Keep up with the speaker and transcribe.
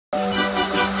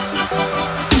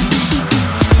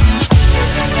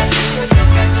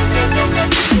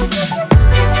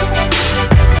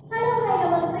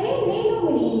నమస్తే నేను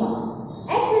NEELIMA.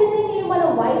 At present నేను మన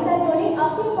వైజాగ్ లోని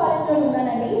అప్డేట్ కాలేజ్లో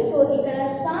ఉన్నానండి. సో ఇక్కడ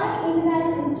Sai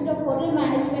international institute of hotel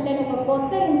management అనే ఒక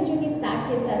కొత్త ఇన్స్టిట్యూట్ ని స్టార్ట్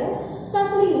చేశారు. సో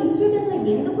అసలు ఈ ఇన్స్టిట్యూట్ అసలు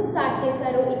ఎందుకు స్టార్ట్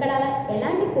చేశారు, ఇక్కడ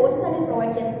ఎలాంటి కోర్సెస్ అనేది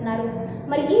ప్రొవైడ్ చేస్తున్నారు,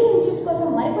 మరి ఈ ఇన్స్టిట్యూట్ కోసం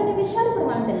మరికొన్ని విషయాలు ఇప్పుడు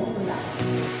మనం తెలుసుకుందాం.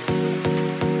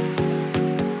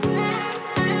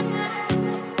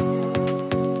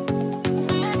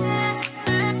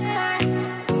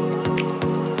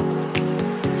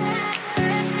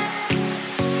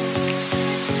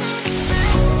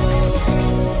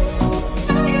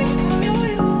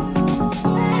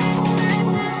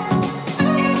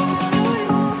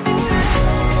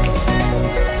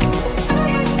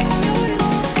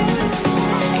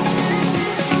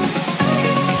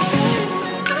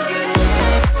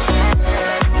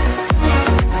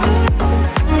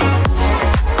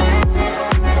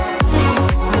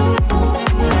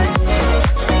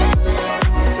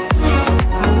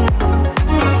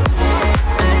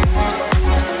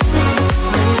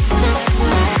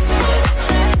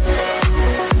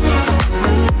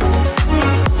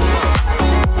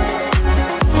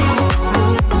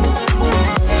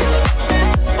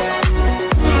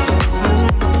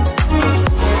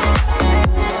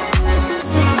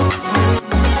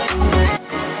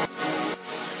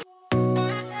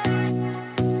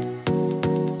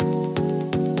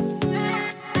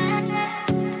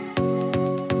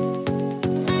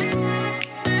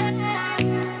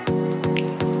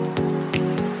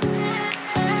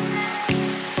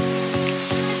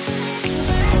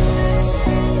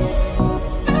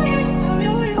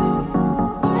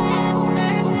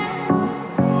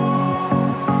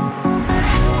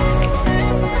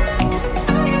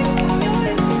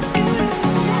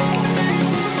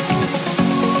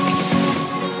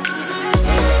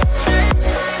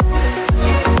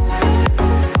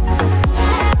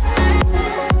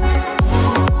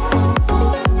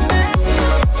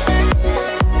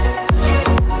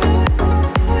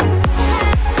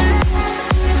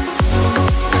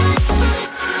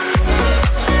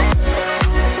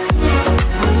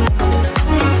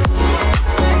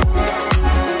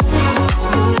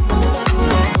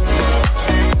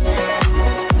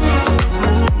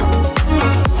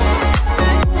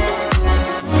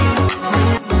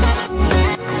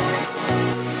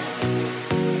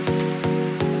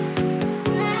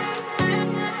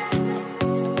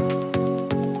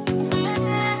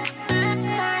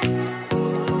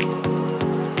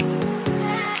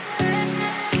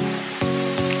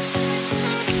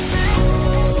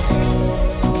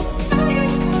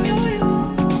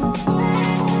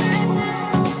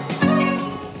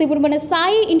 ఇప్పుడు మన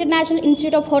Sai international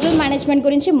institute of hotel management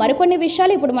గురించి మరికొన్ని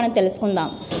విషయాలు ఇప్పుడు మనం తెలుసుకుందాం.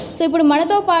 సో ఇప్పుడు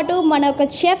మనతో పాటు మన ఒక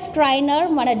చెఫ్ ట్రైనర్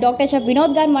మన డాక్టర్ చెఫ్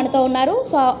వినోద్ గారు మనతో ఉన్నారు.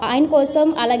 సో ఆయన కోసం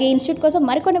అలాగే ఇన్స్టిట్యూట్ కోసం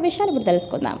మరికొన్ని విషయాలు ఇప్పుడు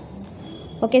తెలుసుకుందాం.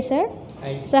 Okay sir.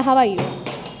 So how are you?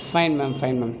 Fine ma'am,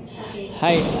 fine ma'am.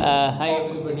 Hi, hi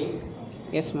everybody.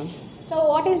 Yes ma'am. So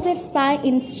what is that Sai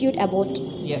Institute about?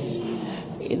 Yes,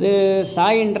 the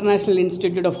Sai International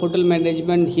Institute of Hotel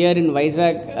Management here in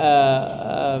Vizag.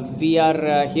 We are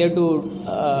here to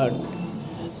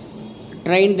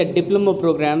train the diploma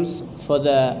programs for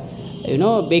the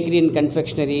bakery and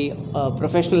confectionery,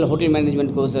 professional hotel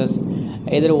management courses,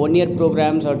 either 1-year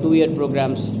programs or 2-year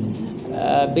programs.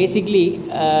 Basically,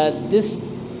 this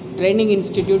training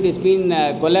institute has been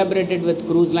collaborated with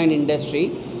cruise line industry,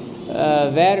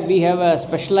 where we have a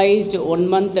specialized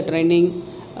 1-month training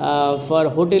for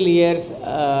hoteliers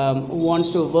who wants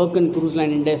to work in cruise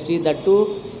line industry. That too,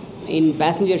 in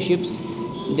passenger ships,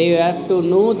 they have to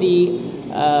know the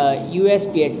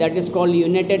USPH, that is called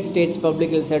United States Public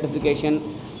Health Certification.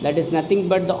 That is nothing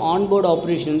but the onboard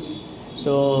operations.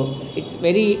 So it's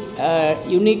very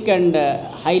unique and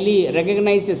highly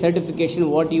recognized certification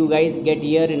what you guys get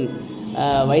here in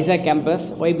Vizag campus.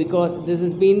 Why? Because this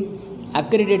has been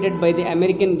accredited by the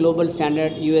American Global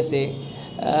Standard USA.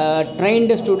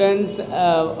 Trained students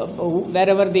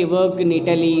wherever they work in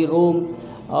Italy, Rome,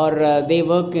 or they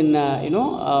work in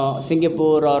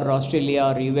Singapore or Australia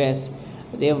or US.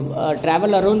 They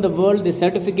travel around the world. The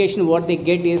certification what they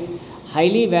get is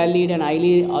highly valid and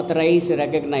highly authorized,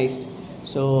 recognized.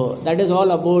 So that is all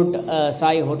about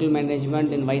Sai Hotel Management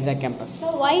in Vizag campus.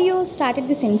 So why you started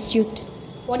this institute?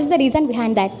 What is the reason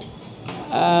behind that?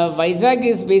 Vizag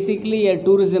is basically a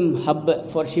tourism hub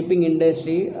for shipping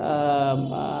industry,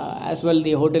 as well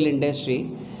the hotel industry.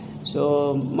 So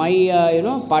my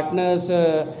partners,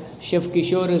 Chef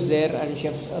Kishore is there, and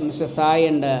Chef Mr. Sai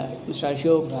and Mr.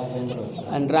 Ashok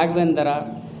and Raghavendra.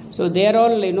 So they are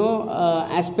all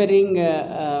aspiring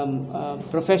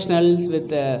professionals with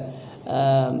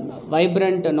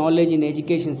vibrant knowledge in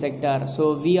education sector.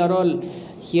 So we are all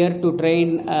here to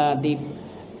train the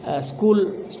school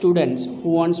students who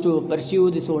wants to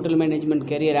pursue this hotel management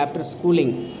career after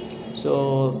schooling.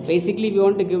 So basically we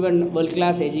want to give a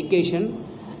world-class education,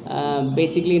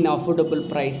 basically in affordable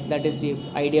price. That is the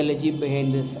ideology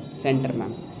behind this center,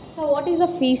 ma'am. So what is the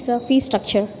fee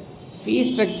structure? Fee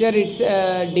structure, it's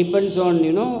depends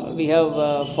on, we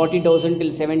have 40,000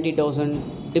 till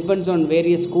 70,000, depends on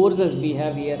various courses we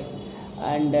have here.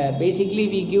 And basically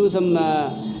we give some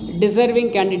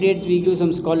deserving candidates, we give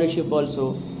some scholarship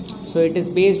also. So it is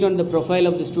based on the profile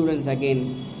of the students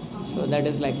again. So that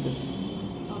is like this.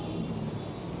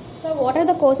 So what are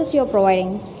the courses you are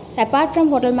providing? Apart from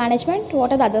hotel management,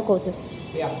 what are the other courses?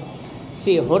 Yeah.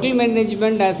 See, hotel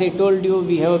management, as I told you,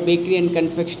 we have a bakery and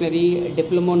confectionery, a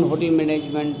diploma on hotel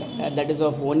management, that is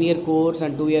of 1 year course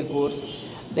and 2 year course.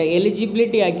 The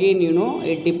eligibility again,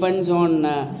 it depends on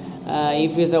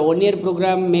if it's a 1 year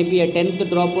program, maybe a 10th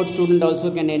dropout student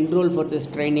also can enroll for this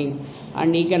training,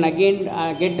 and he can again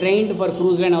get trained for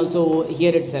cruise line also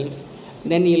here itself.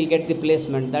 Then he will get the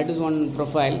placement. That is one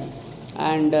profile.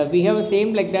 And we have a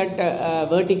same like that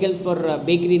verticals for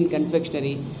bakery and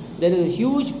confectionery. There is a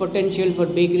huge potential for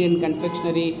bakery and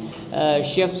confectionery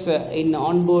chefs in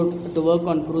onboard to work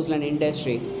on cruise line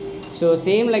industry. So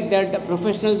same like that,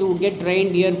 professionals who get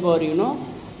trained here for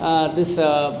this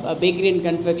bakery and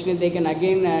confectionery, they can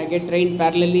again get trained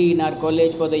parallelly in our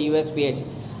college for the USPH,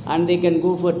 and they can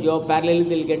go for job parallelly.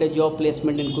 They'll get a job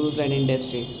placement in cruise line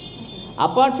industry.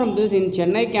 Apart from this, in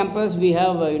Chennai campus we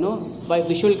have by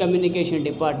visual communication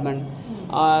department.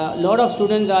 Lot of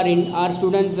students are in our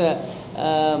students.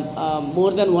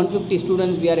 More than 150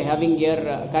 students we are having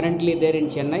here currently there in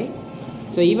Chennai.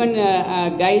 So even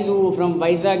guys who from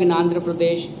Vizag in Andhra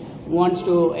Pradesh wants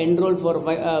to enroll for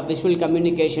visual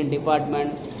communication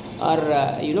department or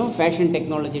fashion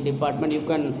technology department, you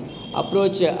can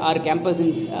approach our campus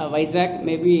in Vizag.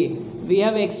 Maybe we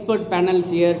have expert panels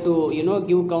here to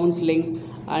give counseling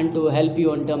and to help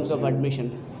you in terms of admission.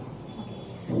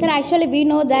 Sir, actually we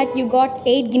know that you got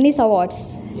 8 Guinness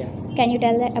Awards. Yeah. Can you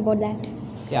tell about that?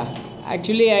 Yeah.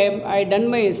 Actually, I done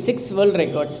my 6 world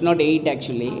records, not 8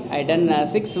 actually. I done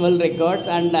 6 world records,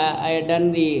 and I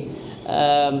done the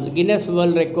Guinness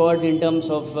World Records in terms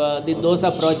of the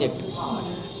dosa project.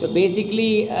 So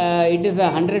basically, it is a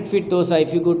 100-feet dosa.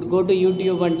 If you could go to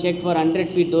YouTube and check for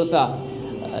 100-feet dosa,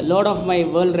 a lot of my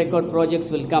world record projects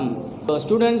will come. So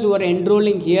students who are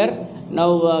enrolling here,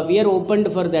 now we are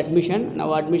opened for the admission.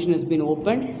 Now admission has been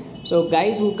opened. So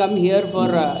guys who come here for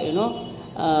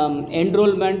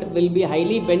enrollment will be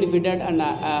highly benefited and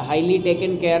highly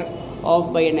taken care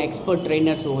of by an expert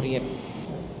trainers over here.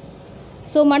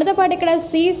 So మనతో పాటు ఇక్కడ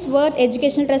Cs worth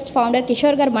educational trust founder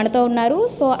Kishore గారు మనతో ఉన్నారు.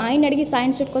 So ఆయన అడిగి Sai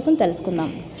institute కోసం తెలుసుకుందాం.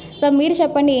 సో మీరు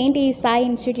చెప్పండి, ఏంటి ఈ సాయి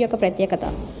ఇన్స్టిట్యూట్ యొక్క ప్రత్యేకత?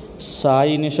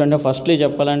 సాయి ఇన్స్టిట్యూట్ అంటే ఫస్ట్లీ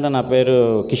చెప్పాలంటే నా పేరు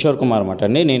కిషోర్ కుమార్ అనమాట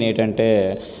అండి. నేను ఏంటంటే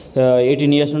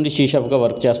 18 years నుండి చీఫ్ షెఫ్గా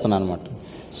వర్క్ చేస్తున్నాను అనమాట.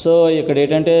 సో ఇక్కడ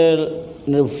ఏంటంటే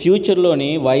ఫ్యూచర్లోని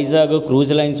వైజాగ్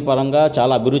క్రూజ్ లైన్స్ పరంగా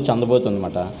చాలా అభివృద్ధి చెందబోతుంది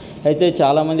అనమాట. అయితే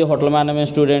చాలామంది hotel management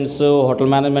students hotel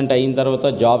management అయిన తర్వాత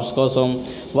జాబ్స్ కోసం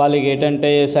వాళ్ళకి ఏంటంటే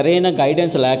సరైన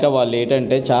గైడెన్స్ లేక వాళ్ళు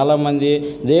ఏంటంటే చాలామంది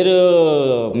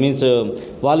మీన్స్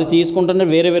వాళ్ళు తీసుకుంటున్న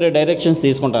వేరే డైరెక్షన్స్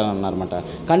తీసుకుంటారన్నమాట.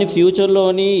 కానీ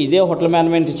ఫ్యూచర్లోని ఇదే హోటల్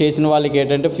మేనేజ్మెంట్ చేసిన వాళ్ళకి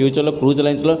ఏంటంటే ఫ్యూచర్లో క్రూజ్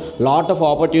లైన్స్లో లాట్ ఆఫ్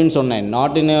ఆపర్చునిటీస్ ఉన్నాయి.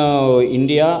 Not in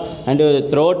India and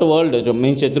throughout world,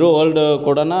 means through world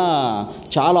కూడా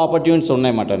చాలా ఆపర్చునిటీస్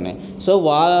ఉన్నాయన్నమాట. సో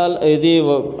ఇది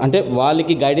అంటే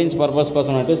వాళ్ళకి గైడెన్స్ పర్పస్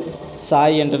కోసం అంటే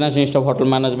Sai international institute of hotel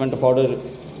management founder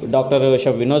doctor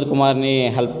chef Vinod కుమార్ని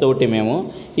హెల్ప్ తోటి మేము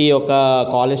ఈ యొక్క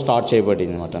కాలేజ్ స్టార్ట్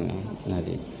చేయబడింది అనమాట.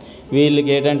 అది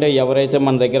వీళ్ళకి ఏంటంటే ఎవరైతే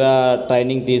మన దగ్గర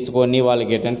ట్రైనింగ్ తీసుకొని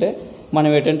వాళ్ళకి ఏంటంటే మనం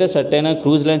ఏంటంటే సెట్ అయిన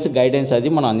క్రూజ్ లైన్స్ గైడెన్స్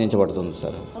అది మనం అందించబడుతుంది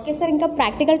సార్. ఓకే సార్, ఇంకా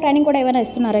ప్రాక్టికల్ ట్రైనింగ్ కూడా ఏమైనా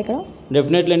ఇస్తున్నారా ఇక్కడ?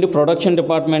 డెఫినెట్లీ అండి, ప్రొడక్షన్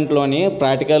డిపార్ట్మెంట్లోని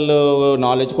ప్రాక్టికల్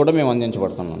నాలెడ్జ్ కూడా మేము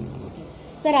అందించబడుతున్నాం.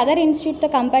 సార్, అదర్ ఇన్స్టిట్యూట్తో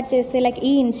కంపేర్ చేస్తే లైక్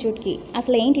ఈ ఇన్స్టిట్యూట్కి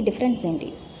అసలు ఏంటి డిఫరెన్స్ ఏంటి?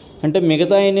 అంటే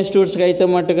మిగతా ఇన్స్టిట్యూట్స్కి అయితే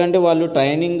మట్టుకంటే వాళ్ళు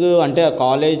ట్రైనింగ్ అంటే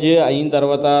కాలేజ్ అయిన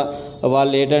తర్వాత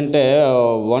వాళ్ళు ఏంటంటే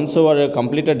వన్స్ వాళ్ళు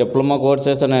కంప్లీట్ డిప్లొమా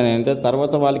కోర్సెస్ అని అంటే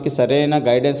తర్వాత వాళ్ళకి సరైన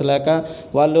గైడెన్స్ లేక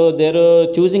వాళ్ళు there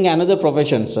choosing another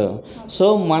professions. So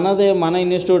మన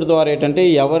ఇన్స్టిట్యూట్ ద్వారా ఏంటంటే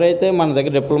ఎవరైతే మన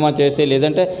దగ్గర డిప్లొమా చేసి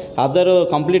లేదంటే అదర్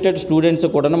కంప్లీటెడ్ స్టూడెంట్స్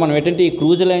కూడా మనం ఏంటంటే ఈ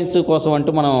క్రూజ్ లైన్స్ కోసం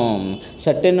అంటూ మనం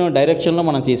సర్టెన్ డైరెక్షన్లో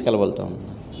మనం తీసుకెళ్ళగలుగుతాం.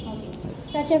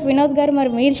 సార్, చెఫ్ వినోద్ గారు, మరి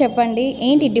మీరు చెప్పండి,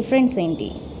 ఏంటి డిఫరెన్స్ ఏంటి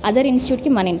అదర్ ఇన్స్టిట్యూట్కి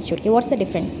మన ఇన్స్టిట్యూట్కి? What's the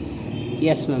difference?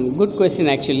 Yes, ma'am. Good question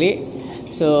actually.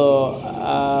 So,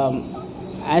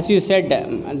 as you said,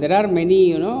 there are many,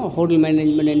 hotel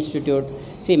management institute.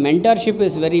 See, mentorship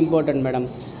is very important, madam.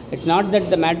 It's not that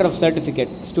the matter of certificate.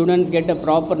 Students get a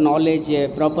proper knowledge,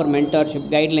 proper mentorship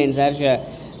guidelines, as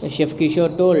Chef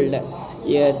Kishore told.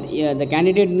 The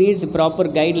candidate needs proper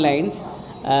guidelines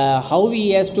how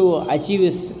he has to achieve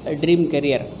his dream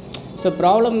career. So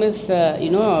problem is,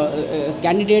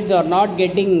 candidates are not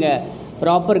getting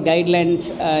proper guidelines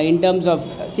in terms of,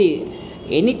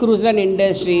 any cruise line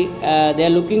industry, they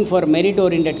are looking for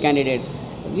merit-oriented candidates.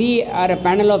 We are a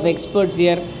panel of experts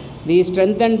here. We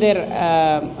strengthen their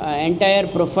entire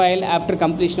profile after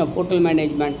completion of hotel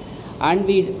management, and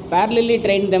we parallelly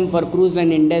train them for cruise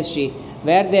line industry,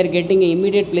 where they are getting an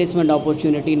immediate placement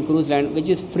opportunity in cruise line, which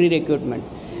is free recruitment.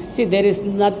 See, there is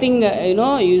nothing,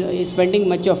 spending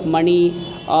much of money,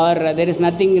 or there is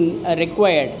nothing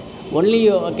required. Only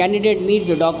a candidate needs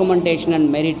documentation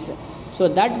and merits. So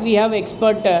that we have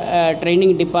expert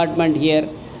training department here.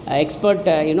 Expert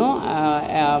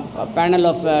panel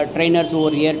of trainers over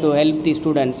here to help the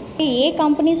students. ఏ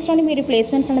కంపెనీస్లోని మీరు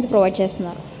placements అనేది provide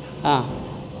చేస్తున్నారు?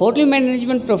 Hotel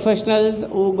management professionals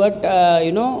who got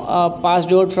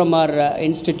passed out from our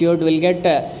institute will get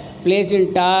placed in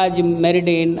Taj,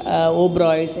 Meridian,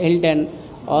 Oberoi's, Hilton,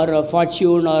 or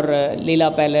Fortune, or Leela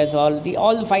Palace. All the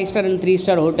 5-star and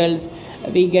 3-star hotels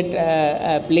we get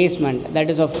placement, that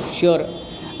is of sure.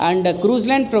 And cruise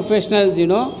line professionals,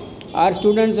 our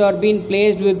students are being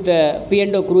placed with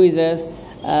P&O cruises.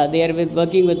 They are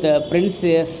working with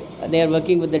Princess. They are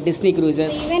working with the Disney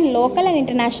cruises. Even local and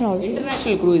international also.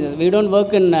 International cruises. We don't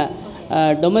work in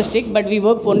domestic, but we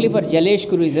work only for JEEVAN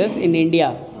cruises in India.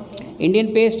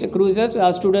 Indian-based cruises,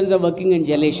 our students are working in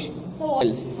JEEVAN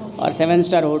hotels or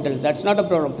 7-star hotels. That's not a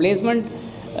problem. Placement,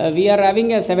 we are having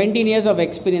a 17 years of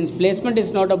experience. Placement is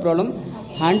not a problem.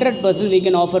 100% we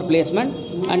can offer placement.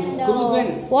 And cruise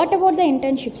line. What about the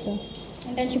internship, sir?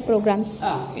 Internship programs.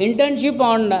 Internship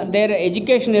on their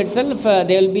education itself,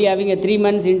 they will be having a 3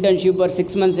 months internship or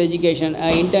 6 months education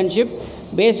internship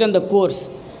based on the course.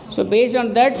 So based on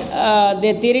that,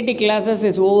 their theoretic classes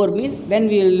is over means, then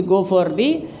we will go for the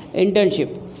internship.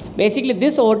 Basically,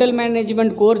 this hotel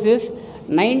management course is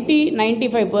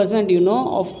 90-95%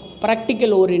 of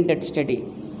practical oriented study.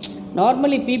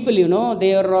 Normally people,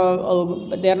 they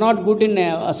are not good in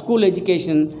a school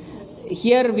education.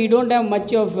 Here we don't have much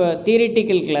of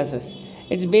theoretical classes.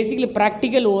 It's basically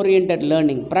practical oriented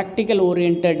learning, practical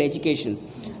oriented education.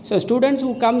 So students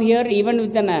who come here, even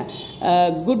with a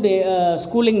good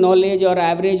schooling knowledge or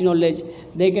average knowledge,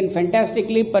 they can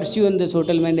fantastically pursue in this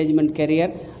hotel management career,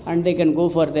 and they can go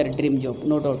for their dream job,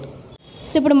 no doubt.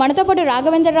 So ఇప్పుడు మనతో పాటు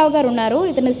రాఘవేంద్రరావు గారు ఉన్నారు.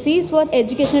 ఇతను సీస్వర్త్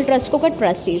educational ట్రస్ట్కి ఒక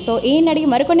trustee. So ఈయన అడిగి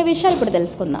మరికొన్ని విషయాలు ఇప్పుడు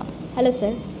తెలుసుకుందాం. Hello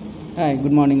sir. Hi,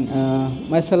 good morning.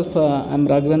 Myself, I'm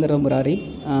Raghavendra Murari.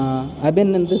 I've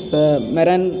been in this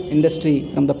marine industry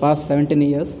from the past 17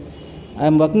 years.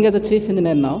 I'm working as a chief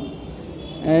engineer now.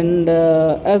 And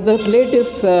as the fleet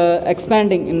is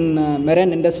expanding in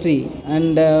marine industry,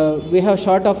 and we have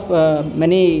short of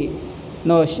many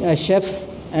chefs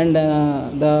and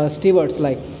the stewards,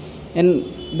 and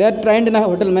they are trained in a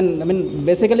hotel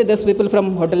basically there's people from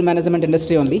hotel management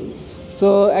industry only. So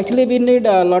actually we need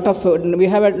we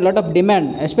have a lot of demand,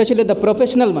 especially the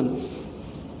professional one.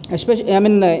 Especially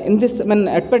in this,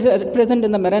 at present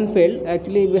in the marine field,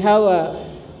 actually we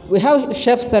have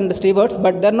chefs and stewards,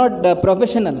 but they're not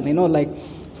professional,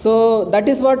 so that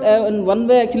is what in one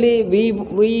way actually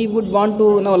we would want to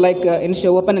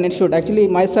open an institute. Actually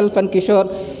myself and Kishore,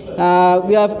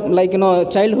 we are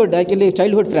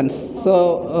childhood friends. So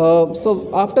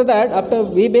after that, after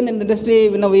we've been in the industry,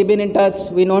 we've been in touch,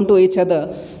 we known to each other.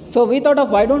 So we thought of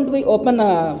why don't we open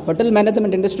a hotel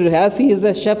management industry, as he is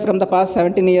a chef from the past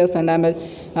 17 years and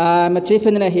I'm a chief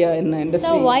engineer here in the industry.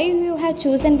 So why you have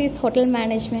chosen this hotel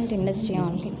management industry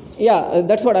only? Yeah,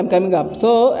 that's what I'm coming up. So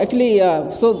actually,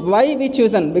 so why we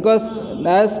chosen? Because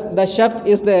as the chef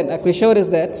is there, Kishore is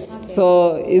there, so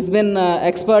he's been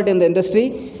expert in the industry,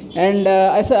 and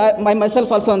I myself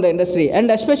also in the industry, and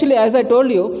especially as I told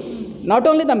you, not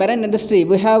only the marine industry,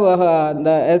 we have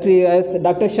as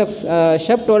Dr.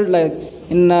 Chef told,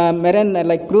 in marine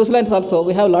cruise lines also,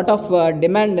 we have a lot of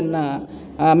demand in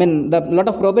lot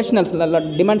of professionals,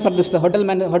 demand for this hotel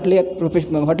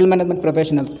management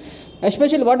professionals.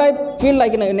 Especially what I feel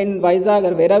like in Vizag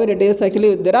or wherever it is,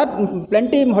 actually there are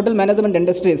plenty of hotel management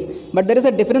industries, but there is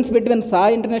a difference between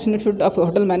SAI International Institute of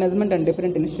Hotel Management and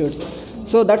different institutes.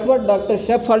 So that's what Dr.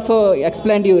 Chef also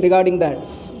explained to you regarding that.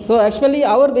 So actually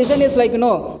our vision is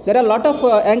there are a lot of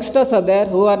youngsters are there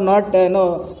who are not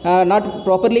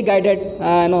properly guided.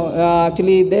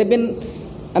 Actually they've been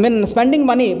spending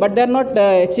money, but they're not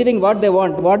achieving what they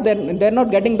want, they're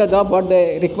not getting the job what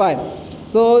they require.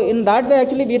 So in that way,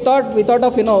 actually, we thought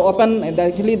of open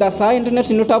actually the Sai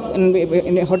International Institute of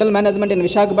in Hotel Management in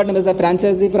Visakhapatnam is a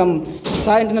franchisee from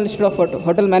Sai International Institute of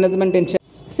Hotel Management in.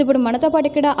 So ఇప్పుడు మనతో పాటు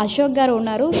ఇక్కడ అశోక్ గారు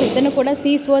ఉన్నారు. So ఇతను కూడా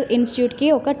సీస్వో ఇన్స్టిట్యూట్కి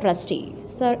ఒక trustee.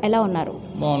 Sir ఎలా ఉన్నారు?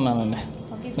 బాగున్నానండి.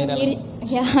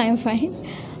 I'm fine.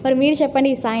 మరి మీరు చెప్పండి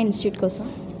ఈ సాయి ఇన్స్టిట్యూట్ కోసం.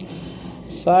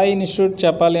 సాయి ఇన్స్టిట్యూట్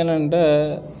చెప్పాలి అని అంటే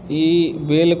ఈ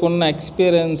వీళ్ళకున్న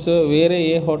ఎక్స్పీరియన్స్ వేరే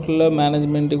ఏ హోటల్లో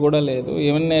మేనేజ్మెంట్ కూడా లేదు.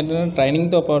 ఈవెన్ ఏంటంటే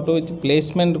ట్రైనింగ్తో పాటు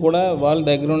ప్లేస్మెంట్ కూడా వాళ్ళ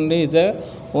దగ్గర ఉండి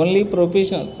ఓన్లీ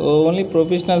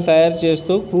ప్రొఫెషనల్ తయారు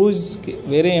చేస్తూ క్రూజ్కి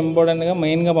వెరీ ఇంపార్టెంట్గా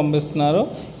మెయిన్గా పంపిస్తున్నారు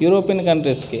యూరోపియన్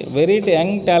కంట్రీస్కి. వెరీ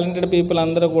యంగ్ టాలెంటెడ్ పీపుల్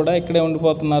అందరూ కూడా ఇక్కడే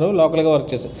ఉండిపోతున్నారు, లోకల్గా వర్క్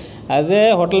చేస్తారు. యాజ్ ఏ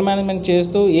హోటల్ మేనేజ్మెంట్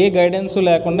చేస్తూ ఏ గైడెన్స్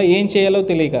లేకుండా ఏం చేయాలో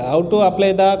తెలియక, how to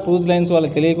apply the cruise lines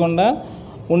వాళ్ళకి తెలియకుండా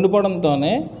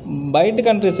ఉండిపోవడంతోనే బయట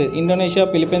కంట్రీస్ ఇండోనేషియా,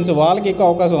 ఫిలిప్పీన్స్ వాళ్ళకి ఎక్కువ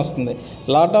అవకాశం వస్తుంది.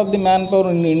 Lot of the man power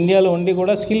ఇండియాలో ఉండి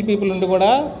కూడా స్కిల్ పీపుల్ ఉండి కూడా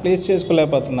ప్లేస్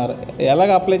చేసుకోలేకపోతున్నారు. ఎలాగ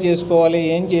అప్లై చేసుకోవాలి,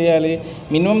 ఏం చేయాలి,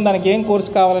 మినిమం దానికి ఏం కోర్స్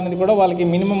కావాలనేది కూడా వాళ్ళకి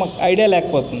మినిమం ఐడియా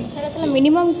లేకపోతుంది. సార్ అసలు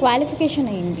మినిమం క్వాలిఫికేషన్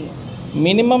అయ్యింది?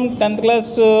 మినిమం 10th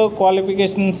క్లాస్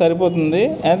క్వాలిఫికేషన్ సరిపోతుంది.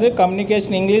 As a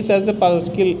communication English as a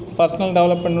skill personal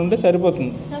development ఉంటే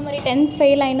సరిపోతుంది. సార్ మరి 10th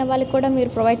ఫెయిల్ అయిన వాళ్ళకి కూడా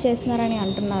మీరు ప్రొవైడ్ చేస్తున్నారని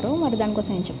అంటున్నారు, మరి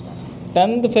దానికోసం ఏం చెప్తారు?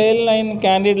 10th ఫెయిల్ అయిన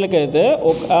క్యాండిడేట్లకి అయితే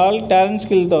ఆల్ టాలెంట్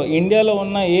స్కిల్తో ఇండియాలో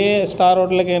ఉన్న ఏ స్టార్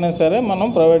హోటల్కైనా సరే మనం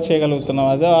ప్రొవైడ్ చేయగలుగుతున్నాం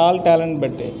యాజ్ ఆల్ టాలెంట్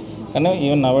బట్టి. కానీ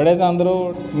ఈవెన్ నవడేస్ అందరూ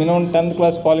మినిమం 10th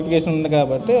క్లాస్ క్వాలిఫికేషన్ ఉంది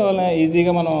కాబట్టి వాళ్ళ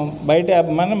ఈజీగా మనం బయట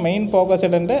మన మెయిన్ ఫోకస్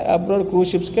ఏంటంటే అబ్రాడ్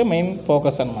క్రూజ్ షిప్స్కే మెయిన్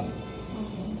ఫోకస్ అనమాట.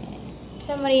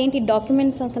 సార్ మరి ఏంటి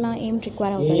డాక్యుమెంట్స్ అసలు ఏం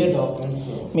రిక్వైర్ అవుతాయి?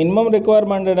 మినిమం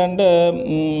రిక్వైర్మెంట్ ఏంటంటే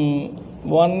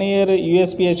 1 year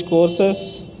USPH courses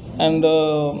and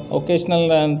vocational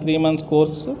 3 months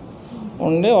course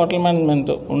ఉండే హోటల్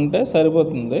మేనేజ్మెంట్ ఉంటే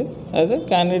సరిపోతుంది. యాజ్ ఏ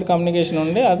క్యాండిడేట్ కమ్యూనికేషన్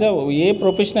ఉండి యాజ్ ఏ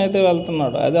ప్రొఫెషన్ అయితే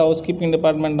వెళ్తున్నాడు, అదే హౌస్ కీపింగ్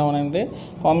డిపార్ట్మెంట్ అవునండి,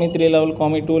 కామీ 3 level,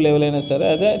 కామీ 2 level అయినా సరే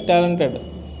యాజ్ ఏ టాలెంటెడ్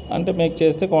అంటే మేక్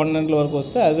చేస్తే కాంటినెంటల్ వరకు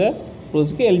వస్తే as a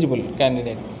రూజ్కి eligible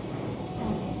candidate.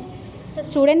 So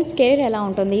students career ఎలా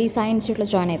ఉంటుంది ఈ సాయి ఇన్స్టిట్యూట్లో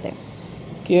జాయిన్ అయితే?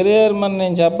 కెరియర్ మరి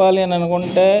నేను చెప్పాలి అని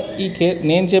అనుకుంటే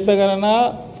నేను చెప్పే కన్నా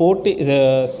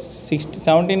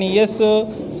 17 years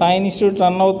సాయి ఇన్స్టిట్యూట్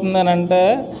రన్ అవుతుందని అంటే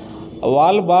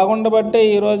వాళ్ళు బాగుండబట్టే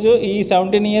ఈరోజు ఈ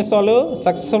 17 years వాళ్ళు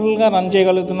సక్సెస్ఫుల్గా రన్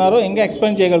చేయగలుగుతున్నారు, ఇంకా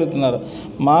ఎక్స్పాండ్ చేయగలుగుతున్నారు.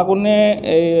 మాకున్నే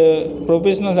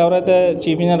ప్రొఫెషనల్స్ ఎవరైతే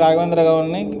చీఫ్ ఇంజనీర్ రాఘవేంద్ర గారు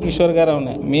ఉన్నాయి, కిషోర్ గారు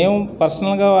ఉన్నాయి, మేము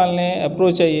పర్సనల్గా వాళ్ళని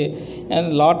అప్రోచ్ అయ్యి and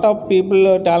lot of people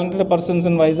talented persons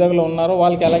in వైజాగ్లో ఉన్నారు,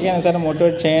 వాళ్ళకి ఎలాగైనా సరే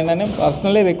మోటివేట్ చేయండి అని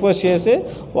పర్సనల్లీ రిక్వెస్ట్ చేసి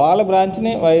వాళ్ళ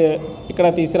బ్రాంచ్ని ఇక్కడ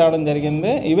తీసుకురావడం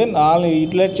జరిగింది. ఈవెన్ వాళ్ళు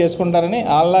యూటిలైజ్ చేసుకుంటారని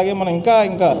అలాగే మనం ఇంకా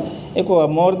ఎక్కువ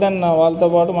మోర్ దెన్ వాళ్ళతో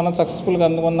పాటు మనం సక్సెస్ఫుల్గా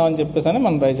అందుకుందాం అని చెప్పేసి అని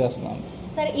మనం ట్రై చేస్తున్నాం.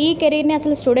 సార్ ఈ కెరీర్ని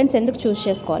అసలు స్టూడెంట్స్ ఎందుకు చూస్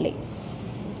చేసుకోవాలి?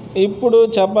 ఇప్పుడు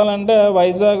చెప్పాలంటే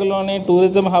వైజాగ్లోని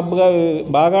టూరిజం హబ్గా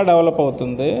బాగా డెవలప్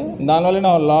అవుతుంది.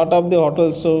 దానివల్ల లాట్ ఆఫ్ ది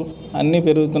హోటల్స్ అన్నీ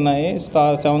పెరుగుతున్నాయి.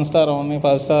 7 star అవునాయి,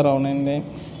 5 star అవునండి.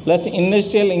 ప్లస్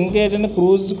ఇండస్ట్రియల్ ఇంకేంటంటే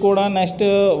క్రూజ్ కూడా నెక్స్ట్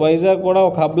వైజాగ్ కూడా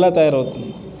ఒక హబ్లా తయారవుతుంది.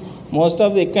 మోస్ట్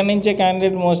ఆఫ్ ది ఇక్కడి నుంచే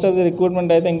candidate most of the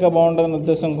recruitment అయితే ఇంకా బాగుంటుందని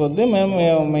ఉద్దేశం కొద్దీ మేము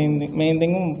మెయిన్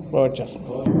థింగ్ ప్రొవైడ్ చేస్తాం.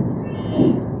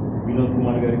 వినోద్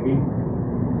కుమార్ గారికి,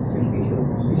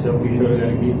 కిషోర్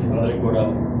గారికి అందరికీ కూడా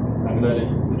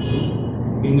కంగ్రాచులేషన్స్.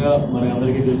 ముఖ్యంగా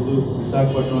మనకందరికీ తెలుసు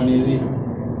విశాఖపట్నం అనేది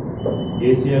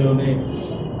ఏషియాలోనే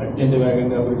అత్యంత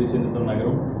వేగంగా అభివృద్ధి చెందుతున్న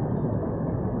నగరం.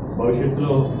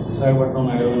 భవిష్యత్తులో విశాఖపట్నం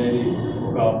నగరం అనేది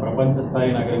ఒక ప్రపంచ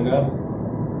స్థాయి నగరంగా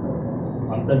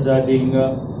అంతర్జాతీయంగా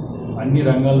అన్ని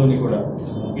రంగాల్లోని కూడా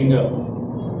ముఖ్యంగా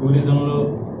టూరిజంలో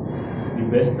ది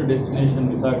బెస్ట్ డెస్టినేషన్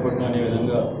విశాఖపట్నం అనే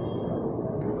విధంగా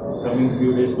కమింగ్ ఫ్యూ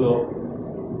డేస్లో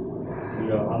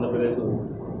ఆంధ్రప్రదేశ్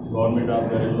గవర్నమెంట్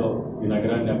ఆధ్వర్యంలో ఈ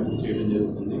నగరాన్ని అభివృద్ధి చేయడం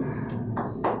జరుగుతుంది.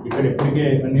 ఇక్కడ ఇప్పటికే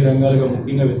అన్ని రంగాలుగా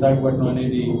ముఖ్యంగా విశాఖపట్నం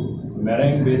అనేది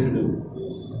మెరైన్ బేస్డ్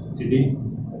సిటీ.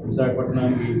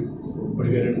 విశాఖపట్నానికి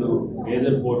ఇప్పటికే 2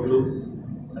 మేజర్ పోర్టులు,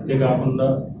 అంతేకాకుండా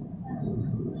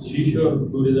షీషోర్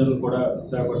టూరిజం కూడా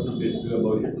విశాఖపట్నం బేస్డ్గా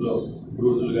భవిష్యత్తులో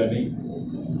క్రూజులు కానీ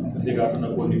అంతేకాకుండా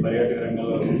కొన్ని పర్యాటక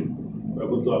రంగంలో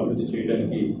ప్రభుత్వం అభివృద్ధి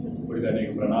చేయడానికి ఇప్పటికే అనేక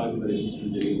ప్రణాళికలు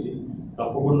రచించడం జరిగింది.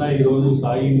 తప్పకుండా ఈరోజు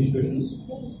Sai institutions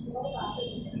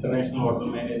international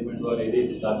hotel management వారు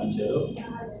ఏదైతే స్థాపించారో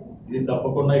ఇది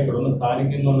తప్పకుండా ఇక్కడ ఉన్న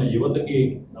స్థానికంగా ఉన్న యువతకి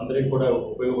అందరికీ కూడా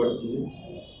ఉపయోగపడుతుంది.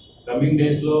 కమింగ్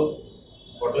డేస్లో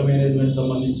హోటల్ మేనేజ్మెంట్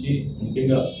సంబంధించి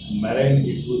ముఖ్యంగా మెరైన్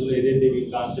ఈ క్రూజులు ఏదైతే ఈ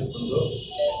కాన్సెప్ట్ ఉందో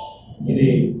ఇది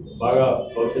బాగా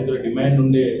భవిష్యత్తులో డిమాండ్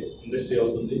ఉండే ఇండస్ట్రీ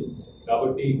అవుతుంది.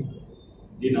 కాబట్టి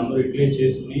దీన్ని అందరూ యూటిలైజ్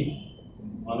చేసుకుని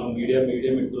మనం మీడియా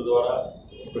మిత్రుల ద్వారా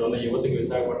ఇక్కడ ఉన్న యువతకి,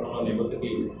 విశాఖపట్నంలో ఉన్న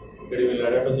యువతకి ఇక్కడ వీళ్ళు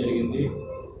అడగడం జరిగింది.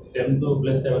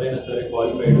 10th+ ఎవరైనా సరే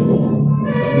క్వాలిఫైడ్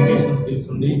కమ్యూనికేషన్ స్కిల్స్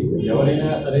ఉండి ఎవరైనా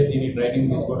సరే దీన్ని ట్రైనింగ్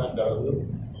తీసుకోవడానికి అవ్వదు.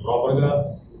 ప్రాపర్గా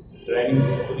ట్రైనింగ్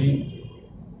తీసుకుని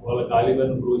వాళ్ళ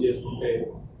ఖాళీలను ప్రూవ్ చేసుకుంటే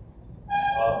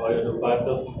వాళ్ళ యొక్క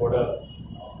పారితోషికం కూడా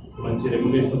మంచి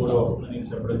రెమ్యునేషన్ కూడా వస్తుందని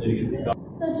చెప్పడం జరిగింది.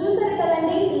 సో చూసారు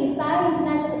కదండి, ఈ Sai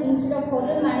international institute of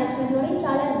hotel మేనేజ్మెంట్లోని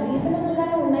చాలా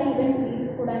రీజనబుల్గానే ఉన్నాయి ఈవెన్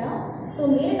ఫీజెస్ కూడా. సో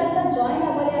మీరు కనుక జాయిన్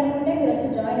అవ్వాలి అనుకుంటే మీరు వచ్చి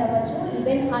జాయిన్ అవ్వచ్చు.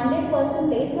 ఈవెన్ 100%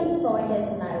 ప్లేస్మెంట్స్ ప్రొవైడ్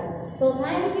చేస్తున్నారు. So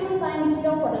thank you Sai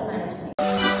institute of hotel management.